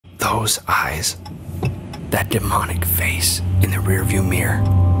Those eyes, that demonic face in the rearview mirror,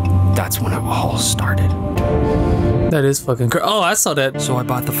 that's when it all started. That is fucking crazy. Oh, I saw that. So I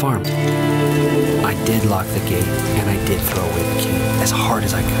bought the farm. I did lock the gate, and I did throw away the key as hard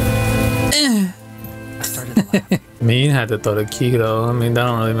as I could. I started laughing. I mean, you had to throw the key though. I mean, that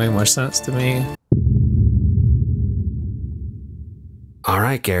don't really make much sense to me. All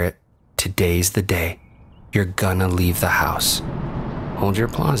right, Garrett. Today's the day. You're gonna leave the house. Hold your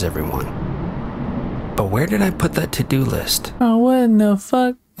applause, everyone. But where did I put that to-do list? Oh, what in the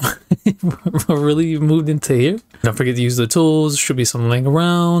fuck? Really? You moved into here? Don't forget to use the tools. Should be some laying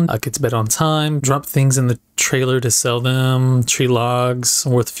around. Get to bed on time. Drop things in the trailer to sell them. Tree logs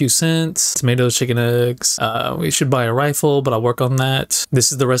worth a few cents. Tomatoes, chicken, eggs. We should buy a rifle, but I'll work on that.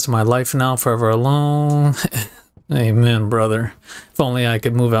 This is the rest of my life now, forever alone. Amen, brother. If only I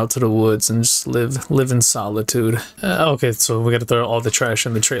could move out to the woods and just live in solitude. Okay, so we gotta throw all the trash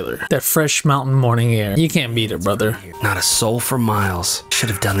in the trailer. That fresh mountain morning air. You can't beat it, brother. Not a soul for miles. Should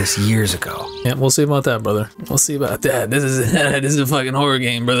have done this years ago. Yeah, we'll see about that, brother. We'll see about that. This is a fucking horror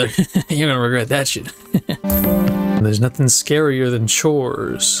game, brother. You're gonna regret that shit. There's nothing scarier than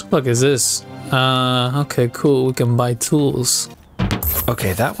chores. Fuck is this? Okay, cool. We can buy tools.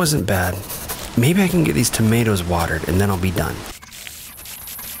 Okay, that wasn't bad. Maybe I can get these tomatoes watered and then I'll be done.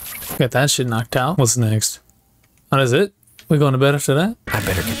 Got that shit knocked out. What's next? Oh, that's it? We going to bed after that? I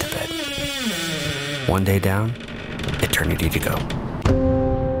better get to bed. One day down, eternity to go.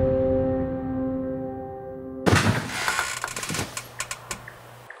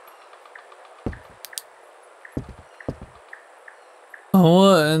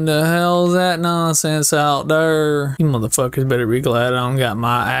 What in the hell's that nonsense out there? You motherfuckers better be glad I don't got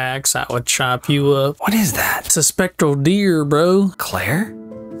my axe. I would chop you up. What is that? It's a spectral deer, bro. Claire?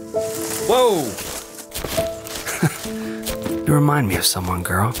 Whoa! You remind me of someone,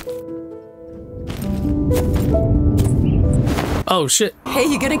 girl. Oh, shit. Hey,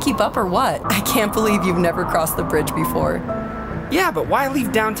 you gonna keep up or what? I can't believe you've never crossed the bridge before. Yeah, but why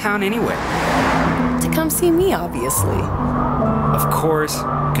leave downtown anyway? To come see me, obviously. Of course.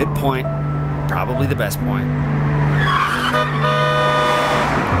 Good point. Probably the best point.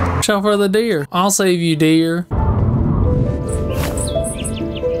 Watch out for the deer. I'll save you, deer.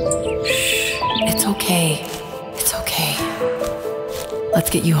 It's okay. It's okay. Let's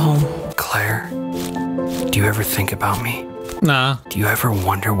get you home. Claire, do you ever think about me? Nah. Do you ever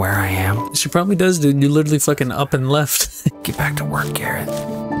wonder where I am? She probably does, dude. You literally fucking up and left. Get back to work, Garrett.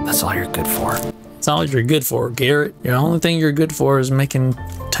 That's all you're good for. That's all you're good for, Garrett. The only thing you're good for is making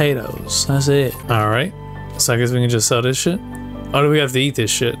potatoes. That's it. All right. So I guess we can just sell this shit. Oh, do we have to eat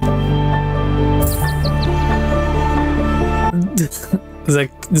this shit?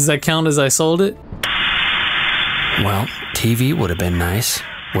 Does that count as I sold it? Well, TV would have been nice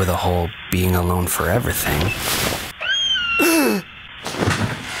with a whole being alone forever thing.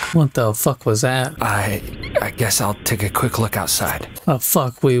 What the fuck was that? I guess I'll take a quick look outside. Oh,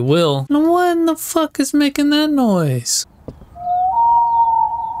 fuck, we will. What in the fuck is making that noise?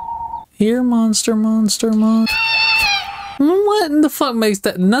 Here, monster, monster, monster. What in the fuck makes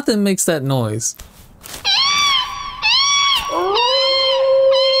that? Nothing makes that noise.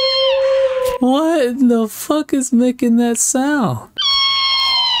 What in the fuck is making that sound?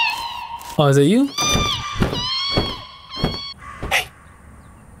 Oh, is it you? Hey.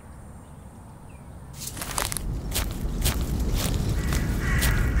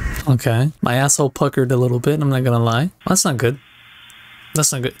 Okay. My asshole puckered a little bit, I'm not gonna lie. That's not good.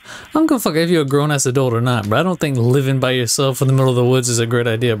 That's not good. I'm gonna fuck if you're a grown-ass adult or not, but I don't think living by yourself in the middle of the woods is a great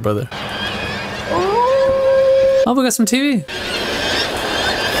idea, brother. Oh, we got some TV.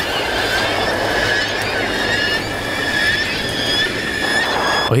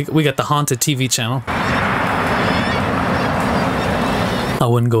 We got the haunted TV channel. I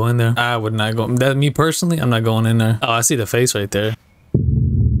wouldn't go in there. I would not go. That me personally, I'm not going in there. Oh, I see the face right there.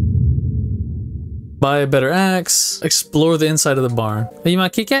 Buy a better axe. Explore the inside of the barn. Are you my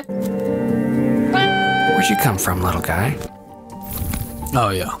Kit Kat? Where'd you come from, little guy?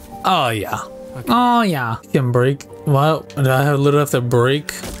 Oh yeah. Oh yeah. Okay. Oh yeah. Can break. Wow. Do I literally have to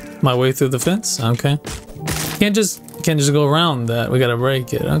break my way through the fence? Okay. Can't just go around that. We gotta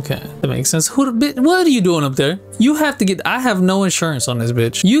break it. Okay, that makes sense. What are you doing up there? You have to get. I have no insurance on this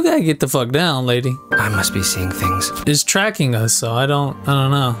bitch. You gotta get the fuck down, lady. I must be seeing things. It's tracking us, so I don't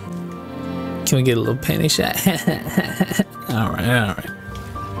know. Can we get a little penny shot? All right.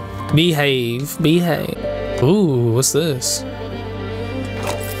 Behave. Ooh, what's this?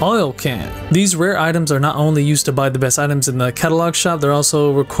 Oil can. These rare items are not only used to buy the best items in the catalog shop, they're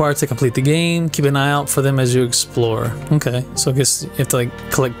also required to complete the game. Keep an eye out for them as you explore. Okay, so I guess you have to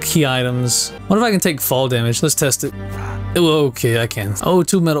like collect key items. What if I can take fall damage? Let's test it. Oh, okay, I can. Oh,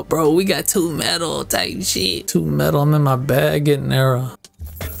 2 metal. Bro, we got 2 metal type shit. 2 metal. I'm in my bag getting arrow.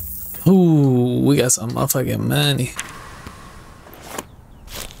 Ooh, we got some motherfucking money.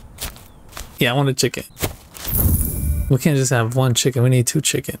 Yeah, I want a chicken. We can't just have 1 chicken. We need 2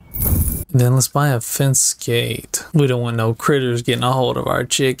 chicken. And then let's buy a fence gate. We don't want no critters getting a hold of our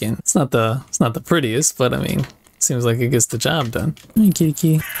chicken. It's not the prettiest, but I mean, seems like it gets the job done. Hey, kitty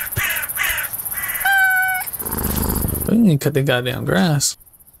kitty. We need to cut the goddamn grass.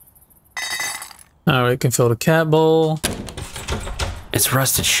 Alright, can fill the cat bowl. It's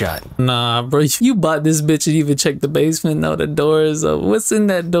rusted shut. Nah, bro, you bought this bitch and even checked the basement? No, the door is up. What's in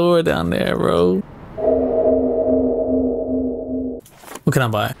that door down there, bro? What can I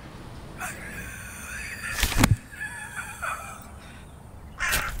buy?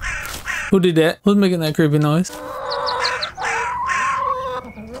 Who did that? Who's making that creepy noise?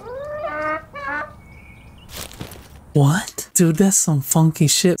 What? Dude, that's some funky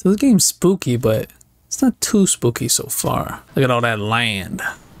shit. So this game's spooky, but it's not too spooky so far. Look at all that land.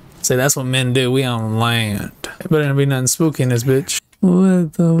 Say that's what men do. We on land. It better not be nothing spooky in this bitch.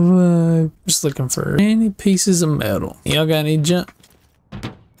 What the fuck? Just looking for any pieces of metal. Y'all got any junk?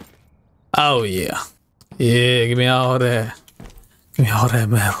 Oh yeah. Yeah, give me all that. Give me all that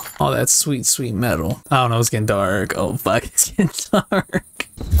metal. All that sweet, sweet metal. I don't know, it's getting dark. Oh fuck, it's getting dark.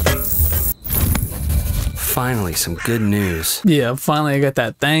 Finally, some good news. Yeah, finally I got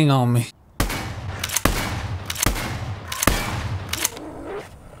that thing on me.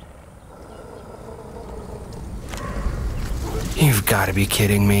 You've got to be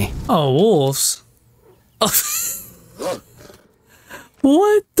kidding me. Oh, wolves. Oh.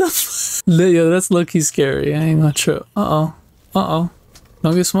 What the f— Yo, that's low-key scary. I ain't gonna trip. Uh-oh. Uh-oh.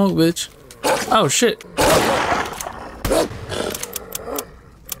 Don't get smoked, bitch. Oh, shit.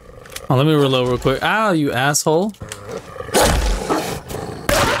 Oh, let me reload real quick. Ow, you asshole.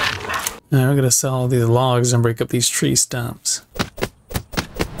 Now we're gonna sell all these logs and break up these tree stumps.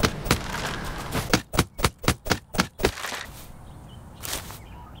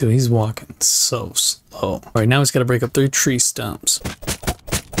 Dude, he's walking so slow. All right, now he's gotta break up 3 tree stumps.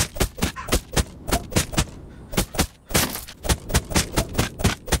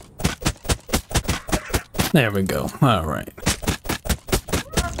 There we go. All right.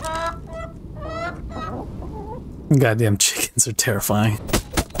 Goddamn chickens are terrifying.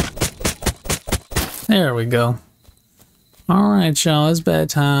 There we go. All right, y'all, it's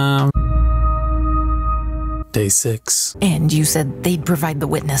bedtime. Day 6. And you said they'd provide the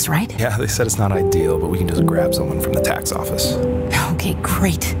witness, right? Yeah, they said it's not ideal, but we can just grab someone from the tax office. Okay,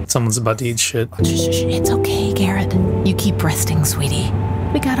 great. Someone's about to eat shit. Shh, it's okay, Garrett. You keep resting, sweetie.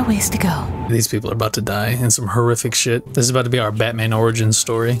 We got a ways to go. These people are about to die in some horrific shit. This is about to be our Batman origin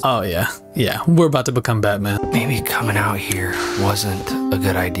story. Oh yeah, yeah, we're about to become Batman. Maybe coming out here wasn't a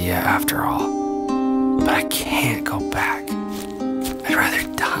good idea after all. But I can't go back. I'd rather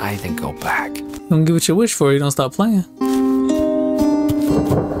die than go back. Don't give what you wish for, you don't stop playing.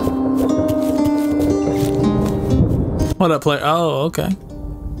 What up, player? Oh, okay.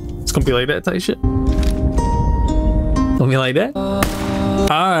 It's gonna be like that type shit. Gonna be like that?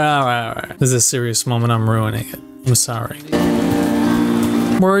 Alright. This is a serious moment, I'm ruining it. I'm sorry.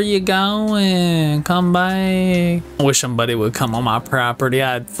 Where are you going? Come back. I wish somebody would come on my property.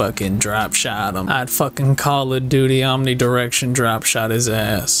 I'd fucking drop shot him. I'd fucking Call of Duty omnidirection drop shot his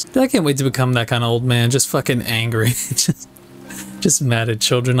ass. I can't wait to become that kind of old man. Just fucking angry. just mad at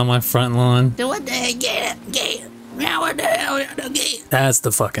children on my front lawn. What the heck? Get it. Now what the hell? That's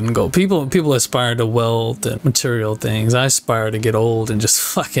the fucking goal. People aspire to wealth and material things. I aspire to get old and just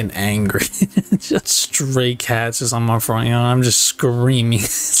fucking angry. Just stray cats just on my front yard. I'm just screaming,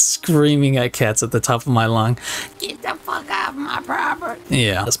 screaming at cats at the top of my lung. Get the fuck out of my property.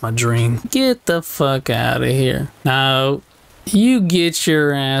 Yeah, that's my dream. Get the fuck out of here. Now, you get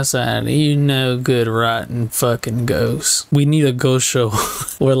your ass out of here, you no good rotten fucking ghost. We need a ghost show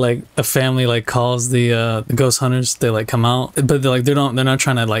where like a family like calls the ghost hunters. They like come out, but they're not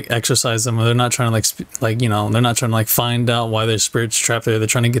trying to like exorcise them, or they're not trying to like you know, they're not trying to like find out why their spirit's trapped there. They're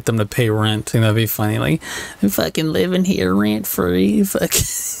trying to get them to pay rent. I think that'd be funny. Like, I'm fucking living here rent free. Fucking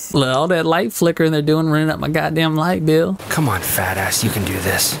all that light flickering they're doing, running up my goddamn light bill. Come on, fat ass, you can do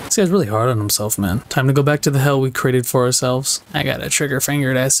this. This guy's really hard on himself, man. Time to go back to the hell we created for ourselves. I got a trigger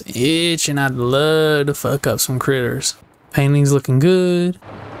finger that's itching. I'd love to fuck up some critters. Painting's looking good.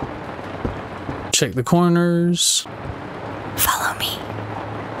 Check the corners. Follow me.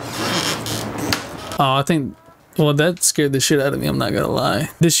 Oh, I think, well, that scared the shit out of me, I'm not gonna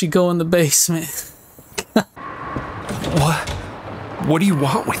lie. Did she go in the basement? What? What do you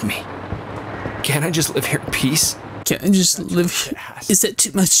want with me? Can't I just live here in peace? Can't I just live here? Is that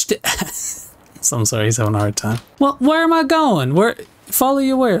too much to ask? So I'm sorry, he's having a hard time. Well, where am I going? Where? Follow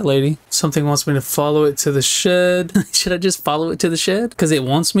you where, lady? Something wants me to follow it to the shed. Should I just follow it to the shed? Because it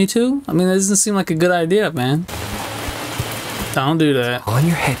wants me to? I mean, that doesn't seem like a good idea, man. Don't do that. On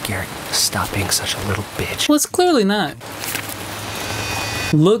your head, Garrett. Stop being such a little bitch. Well, it's clearly not.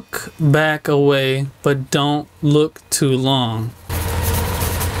 Look back away, but don't look too long.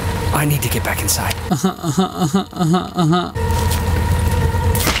 I need to get back inside.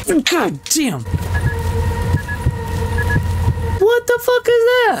 God damn. What the fuck is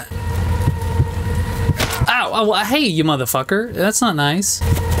that? Ow, oh, I hate you, motherfucker. That's not nice.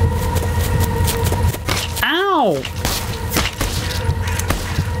 Ow.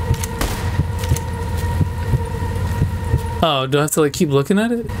 Oh, do I have to like keep looking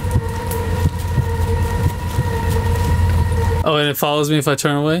at it? Oh, and it follows me if I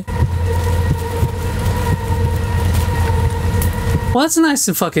turn away? Well, that's nice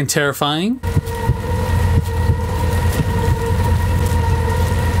and fucking terrifying.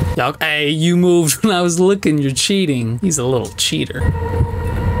 Y'all, hey, you moved when I was looking. You're cheating. He's a little cheater.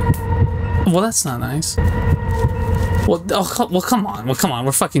 Well, that's not nice. Well, oh, well, come on. Well, come on.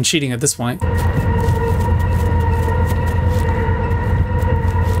 We're fucking cheating at this point.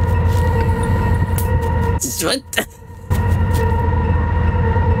 What?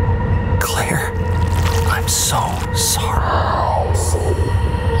 Claire, I'm so sorry.